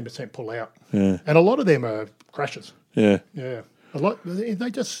 to 15% pull out. Yeah. And a lot of them are crashes. Yeah. Yeah. A lot,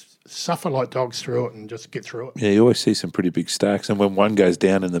 they just suffer like dogs through it and just get through it. Yeah, you always see some pretty big stacks, and when one goes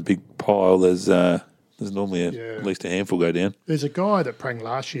down in the big pile, there's normally at least a handful go down. There's a guy that prang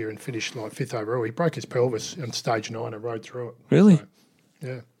last year and finished like 5th overall. He broke his pelvis on stage 9 and rode through it. Really? So,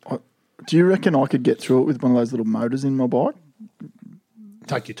 yeah. Do you reckon I could get through it with one of those little motors in my bike?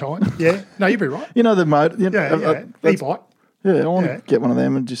 Take your time. Yeah. No, you'd be right. You know the motor. Yeah. E-bike. Yeah, I want Yeah. to get one of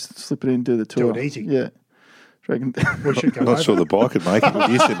them and just slip it in and do the tour. Do it easy. Yeah. Do you reckon? We should go Not over. sure the bike could make it, but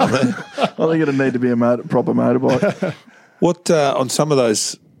you sitting on there. I think it'd need to be a proper motorbike. What on some of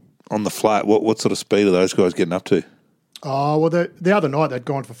those on the flat? What sort of speed are those guys getting up to? Oh, well, the other night they'd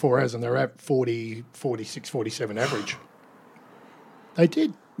gone for 4 hours and they're at 40, 46, 47 average. They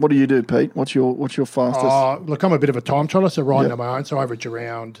did. What do you do, Pete? What's your fastest? Look, I'm a bit of a time trialer, so riding Yep. on my own, so I average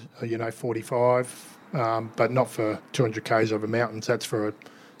around, 45, but not for 200 Ks over mountains. That's for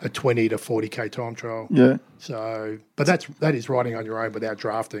a 20 to 40K time trial. Yeah. So, but that is riding on your own without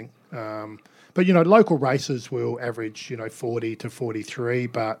drafting. But, local races will average, 40 to 43,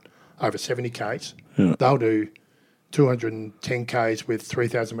 but over 70 Ks. Yeah. They'll do 210 Ks with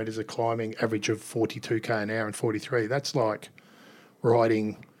 3,000 metres of climbing, average of 42K an hour and 43. That's like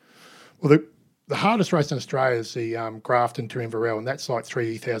riding... Well, the hardest race in Australia is the Grafton to Inverell, and that's like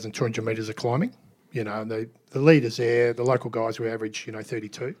 3,200 metres of climbing. And the leaders there, the local guys who average,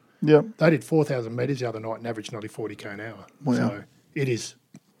 32. Yep. They did 4,000 metres the other night and averaged nearly 40K an hour. Wow. So it is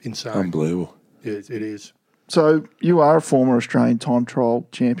insane. Unbelievable. It is. So you are a former Australian time trial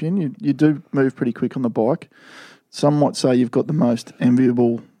champion. You do move pretty quick on the bike. Some might say you've got the most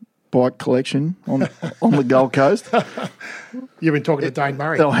enviable bike collection on the Gold Coast. You've been talking to Dane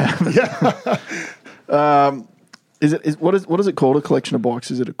Murray. I have. What is it called? A collection of bikes?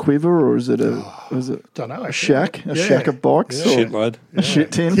 Is it a quiver or is it a Don't know. a shack? A shack of bikes? Yeah. Or Shitload. a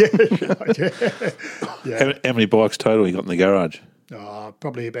shit tin? How many bikes total you got in the garage?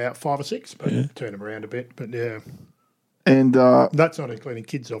 Probably about 5 or 6, but turn them around a bit. But yeah, And that's not including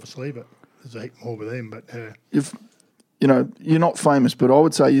kids, obviously, but there's a heap more with them. But you know, you're not famous, but I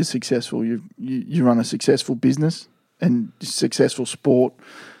would say you're successful. You run a successful business and successful sport.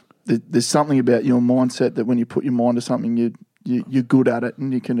 There's something about your mindset that when you put your mind to something, you're good at it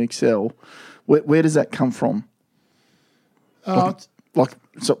and you can excel. Where does that come from?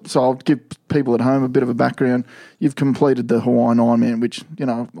 So I'll give people at home a bit of a background. You've completed the Hawaiian Ironman, which, you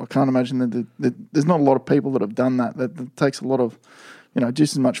know, I can't imagine that there's not a lot of people that have done that. That takes a lot of, you know,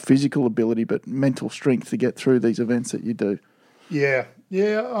 just as much physical ability, but mental strength to get through these events that you do. Yeah.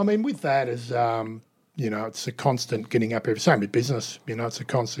 I mean, with that is, you know, it's a constant getting up same with business. You know, it's a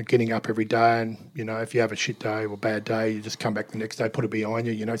constant getting up every day, and you know, if you have a shit day or bad day, you just come back the next day, put it behind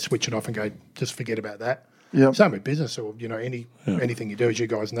you. You know, switch it off and go, just forget about that. Yeah. Same with business, or you know, anything you do, as you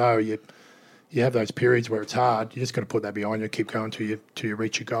guys know, you have those periods where it's hard. You just got to put that behind you, keep going till you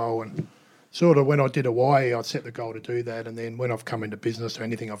reach your goal. And sort of when I did Hawaii, I set the goal to do that, and then when I've come into business or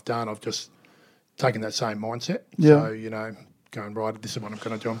anything I've done, I've just taken that same mindset. Yeah. So you know, going right, this is what I'm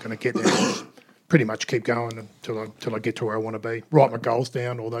going to do. I'm going to get there. Just pretty much keep going until I get to where I want to be. Write my goals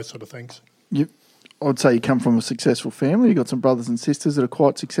down, all those sort of things. I would say you come from a successful family. You've got some brothers and sisters that are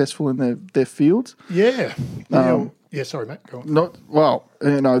quite successful in their fields. Yeah. Yeah, sorry, Matt. Go on. Not well,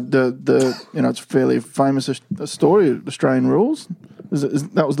 you know, the you know, it's fairly famous a story, Australian Rules.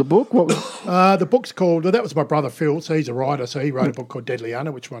 That was the book? What was the book's called, that was my brother Phil, so he's a writer, so he wrote a book called Deadly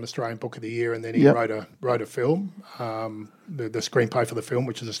Under, which won Australian Book of the Year, and then he wrote a film, the screenplay for the film,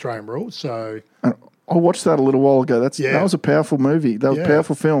 which is Australian Rules. So I watched that a little while ago. That was a powerful movie. That was a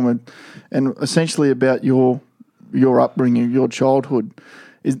powerful film, and essentially about your upbringing, your childhood.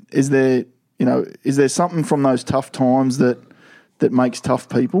 Is there something from those tough times that makes tough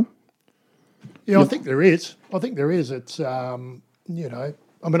people? Yeah, I think there is. It's you know,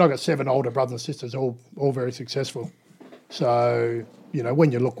 I mean, I've got 7 older brothers and sisters, all very successful. So you know,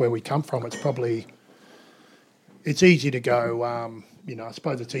 when you look where we come from, it's easy to go. You know, I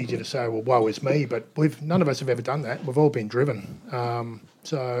suppose it's easy to say, well, woe is me, but none of us have ever done that. We've all been driven.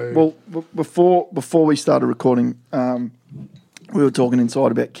 Well, before we started recording, we were talking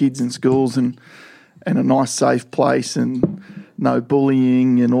inside about kids in schools and a nice safe place and no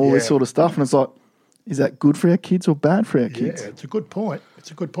bullying and all this sort of stuff. And it's like, is that good for our kids or bad for our kids? Yeah, it's a good point. I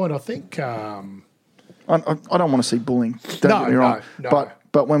think I don't want to see bullying. Don't get me wrong. No.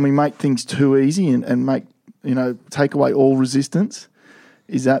 But when we make things too easy and make, you know, take away all resistance,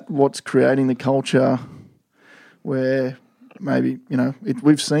 is that what's creating the culture where maybe, you know,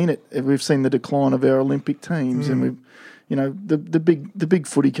 we've seen it. We've seen the decline of our Olympic teams, and we've, you know, the big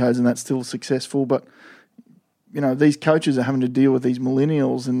footy codes, and that's still successful. But you know, these coaches are having to deal with these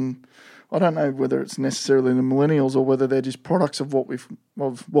millennials, and I don't know whether it's necessarily the millennials or whether they're just products of what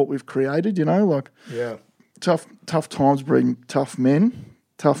we've created. You know, like tough times bring tough men.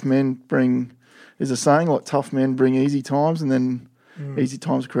 Tough men bring, is a saying, like tough men bring easy times, and then easy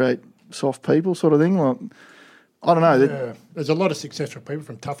times create soft people, sort of thing. Like, I don't know. There's a lot of successful people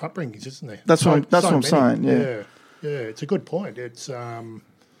from tough upbringings, isn't there? That's what I'm saying. Yeah, it's a good point. It's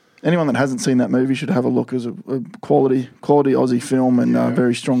anyone that hasn't seen that movie should have a look. As a quality Aussie film and a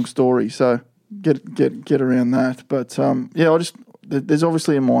very strong story. So get around that. But there's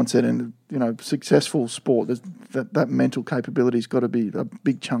obviously a mindset, and you know, successful sport. That mental capability's got to be a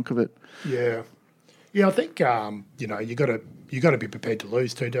big chunk of it. Yeah, I think you know, you got to be prepared to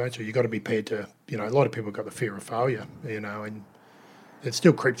lose too, don't you? You got to be prepared to, you know, a lot of people have got the fear of failure, you know, and it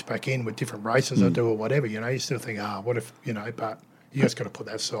still creeps back in with different races I do or whatever. You know, you still think, what if, you know? But you just got to put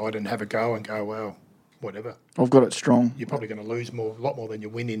that aside and have a go and go, well, whatever. I've got it strong. You're probably going to lose a lot more than you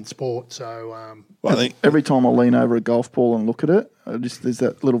win in sport. So, I think every time I lean over a golf ball and look at it, there's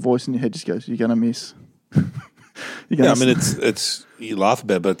that little voice in your head just goes, "You're going to miss." I mean, it's you laugh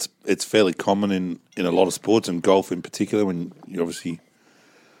about it, but it's fairly common in a lot of sports, and golf in particular, when you're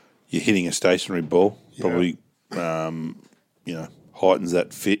hitting a stationary ball, probably you know, heightens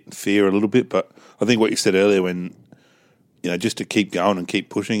that fear a little bit. But I think what you said earlier, when you know, just to keep going and keep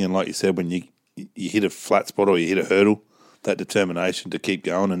pushing, and like you said, when you hit a flat spot or you hit a hurdle, that determination to keep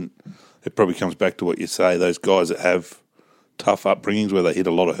going, and it probably comes back to what you say, those guys that have tough upbringings where they hit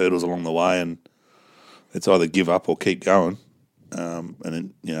a lot of hurdles along the way, and it's either give up or keep going. And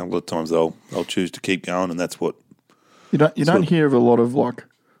then, you know, a lot of times they'll choose to keep going, and that's what you don't hear of a lot of, like,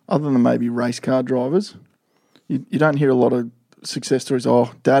 other than maybe race car drivers. You don't hear a lot of success stories.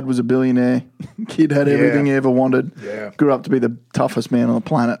 Oh, dad was a billionaire, kid had everything he ever wanted, grew up to be the toughest man on the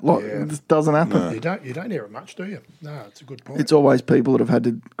planet. Like, it just doesn't happen. No. You don't hear it much, do you? No, it's a good point. It's always people that have had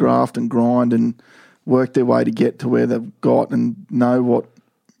to graft and grind and work their way to get to where they've got, and know what,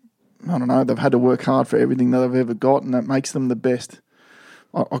 I don't know, they've had to work hard for everything that they've ever got, and that makes them the best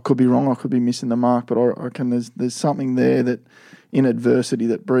I could be wrong. I could be missing the mark, but I reckon there's something there that in adversity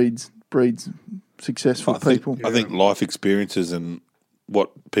that breeds successful people. I think life experiences and what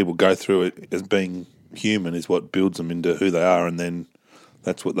people go through as being human is what builds them into who they are, and then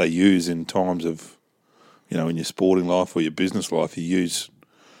that's what they use in times of, in your sporting life or your business life. You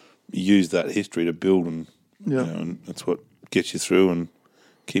use that history to build, and and that's what gets you through and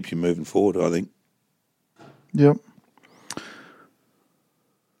keeps you moving forward, I think. Yep.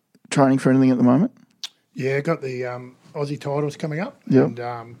 Training for anything at the moment? Yeah, got the Aussie titles coming up in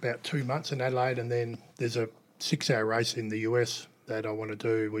about 2 months in Adelaide, and then there's a 6-hour race in the US that I want to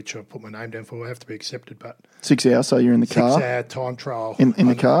do, which I've put my name down for. I have to be accepted, but 6 hours, so you're in the car? 6-hour time trial. In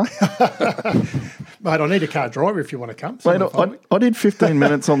the car? Mate, I need a car driver if you want to come. Mate, I did 15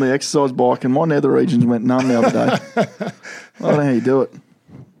 minutes on the exercise bike and my nether regions went numb the other day. I don't know how you do it.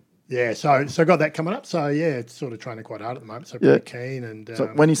 Yeah, so I got that coming up. So, yeah, it's sort of training quite hard at the moment, so pretty keen. And so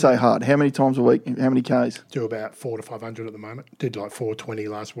when you say hard, how many times a week, how many Ks? Do about 400 to 500 at the moment. Did like 420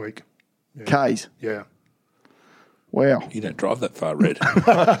 last week. Yeah. Ks? Yeah. Wow. You don't drive that far, Red.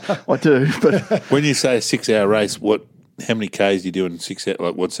 I do, but... When you say a 6-hour race, how many Ks do you do in 6 hours?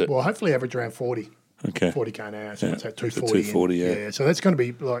 Like, what's it? Well, hopefully average around 40. Okay. 40 k an hour, so it's at 240. 240, yeah. So that's going to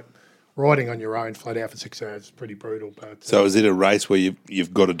be like riding on your own flat out for 6 hours is pretty brutal. But so is it a race where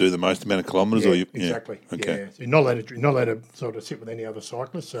you've got to do the most amount of kilometres? Exactly. Okay. Yeah. So you're not allowed to sort of sit with any other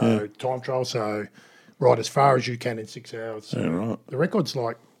cyclists. So time trial, so ride as far as you can in 6 hours. So right. The record's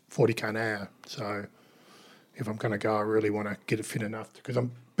like 40 k an hour. So if I'm going to go, I really want to get it fit enough because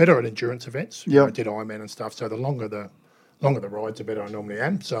I'm better at endurance events. Yeah. I did Ironman and stuff. So the longer the rides, the better I normally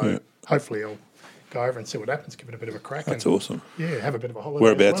am. So hopefully I'll go over and see what happens, give it a bit of a crack. That's awesome. Yeah, have a bit of a holiday.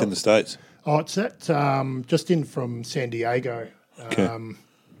 Whereabouts in the States? Oh, it's at just in from San Diego. Okay.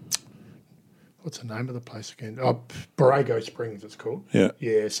 What's the name of the place again? Oh, Borrego Springs, it's called. Yeah.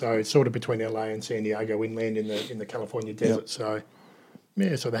 Yeah, so it's sort of between LA and San Diego, inland in the California desert. So,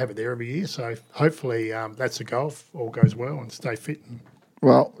 yeah, so they have it there every year. So hopefully that's the goal. If all goes well and stay fit.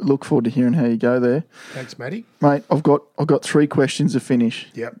 Well, look forward to hearing how you go there. Thanks, Matty. Mate, I've got 3 questions to finish.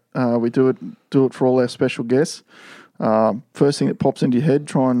 Yep. We do it for all our special guests. First thing that pops into your head,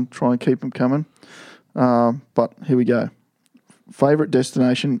 try and keep them coming. But here we go. Favourite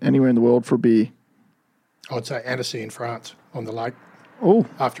destination anywhere in the world for a beer? I'd say Annecy in France on the lake. Oh,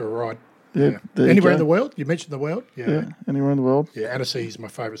 after a ride. Yeah. Anywhere in the world? You mentioned the world? Yeah, anywhere in the world. Yeah, Annecy is my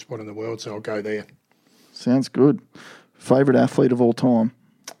favourite spot in the world, so I'll go there. Sounds good. Favourite athlete of all time?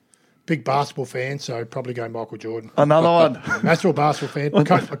 Big basketball fan, so probably go Michael Jordan. Another one. National basketball fan. I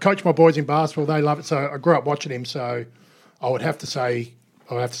coach my boys in basketball. They love it. So I grew up watching him. So I would have to say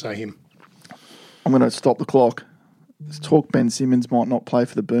him. I'm going to stop the clock. There's talk Ben Simmons might not play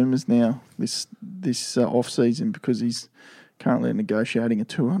for the Boomers now this off season because he's currently negotiating a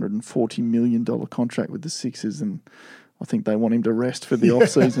 $240 million contract with the Sixers, and I think they want him to rest for the off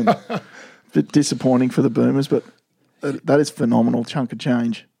season. Bit disappointing for the Boomers, but that is phenomenal chunk of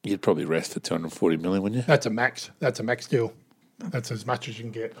change. You'd probably rest for $240 million, wouldn't you? That's a max. That's a max deal. That's as much as you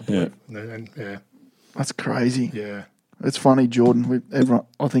can get, I believe. And that's crazy. Yeah. It's funny, Jordan.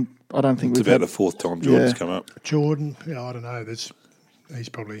 I don't think it's about the 4th time Jordan's come up. Jordan, I don't know. He's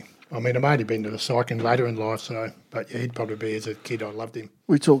probably. I mean, I've only been to the cycling later in life, but he'd probably be as a kid. I loved him.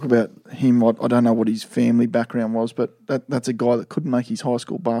 We talk about him. I don't know what his family background was, but that's a guy that couldn't make his high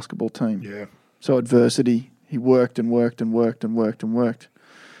school basketball team. Yeah. So adversity, he worked and worked and worked and worked and worked.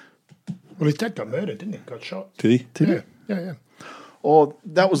 Well, his dad got murdered, didn't he? Got shot. Did he? Yeah. Oh,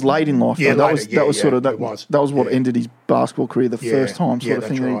 that was late in life. Yeah, that was what ended his basketball career the first time, sort of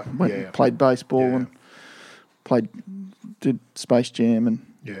thing. Right. He went and played baseball and did Space Jam and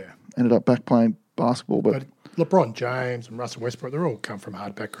ended up back playing basketball. But LeBron James and Russell Westbrook, they're all come from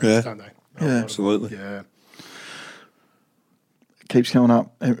hard backgrounds, don't they? Yeah, absolutely. Yeah. Keeps coming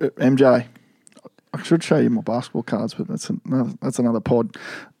up. MJ, I should show you my basketball cards, but that's another pod.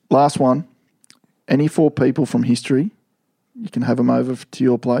 Last one. Any 4 people from history, you can have them over to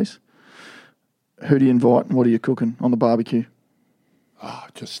your place. Who do you invite and what are you cooking on the barbecue? Oh,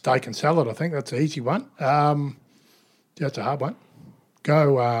 just steak and salad, I think. That's an easy one. That's a hard one.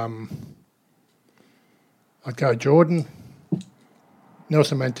 I'd go Jordan,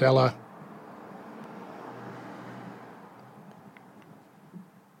 Nelson Mandela,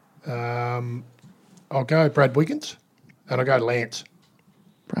 I'll go Brad Wiggins, and I'll go Lance.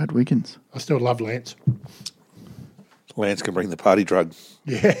 Brad Wiggins. I still love Lance. Lance can bring the party drug.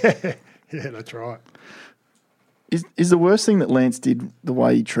 Yeah, that's right. Is the worst thing that Lance did the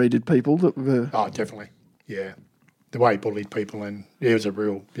way he treated people? Oh, definitely. Yeah. The way he bullied people, and he was a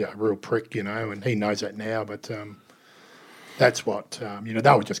real prick, and he knows that now. But that's what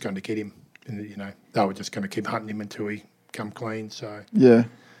they were just going to get him. And, they were just going to keep hunting him until he come clean. So Yeah.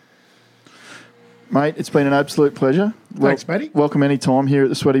 Mate, it's been an absolute pleasure. Thanks, Matty. Welcome any time here at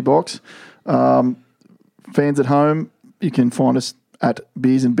the Sweaty Box. Fans at home, you can find us at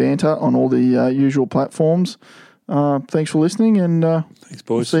Beers and Banter on all the usual platforms. Thanks for listening, and Thanks,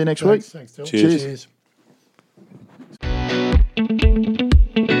 boys. see you next week. Thanks, Dylan. Cheers. Cheers.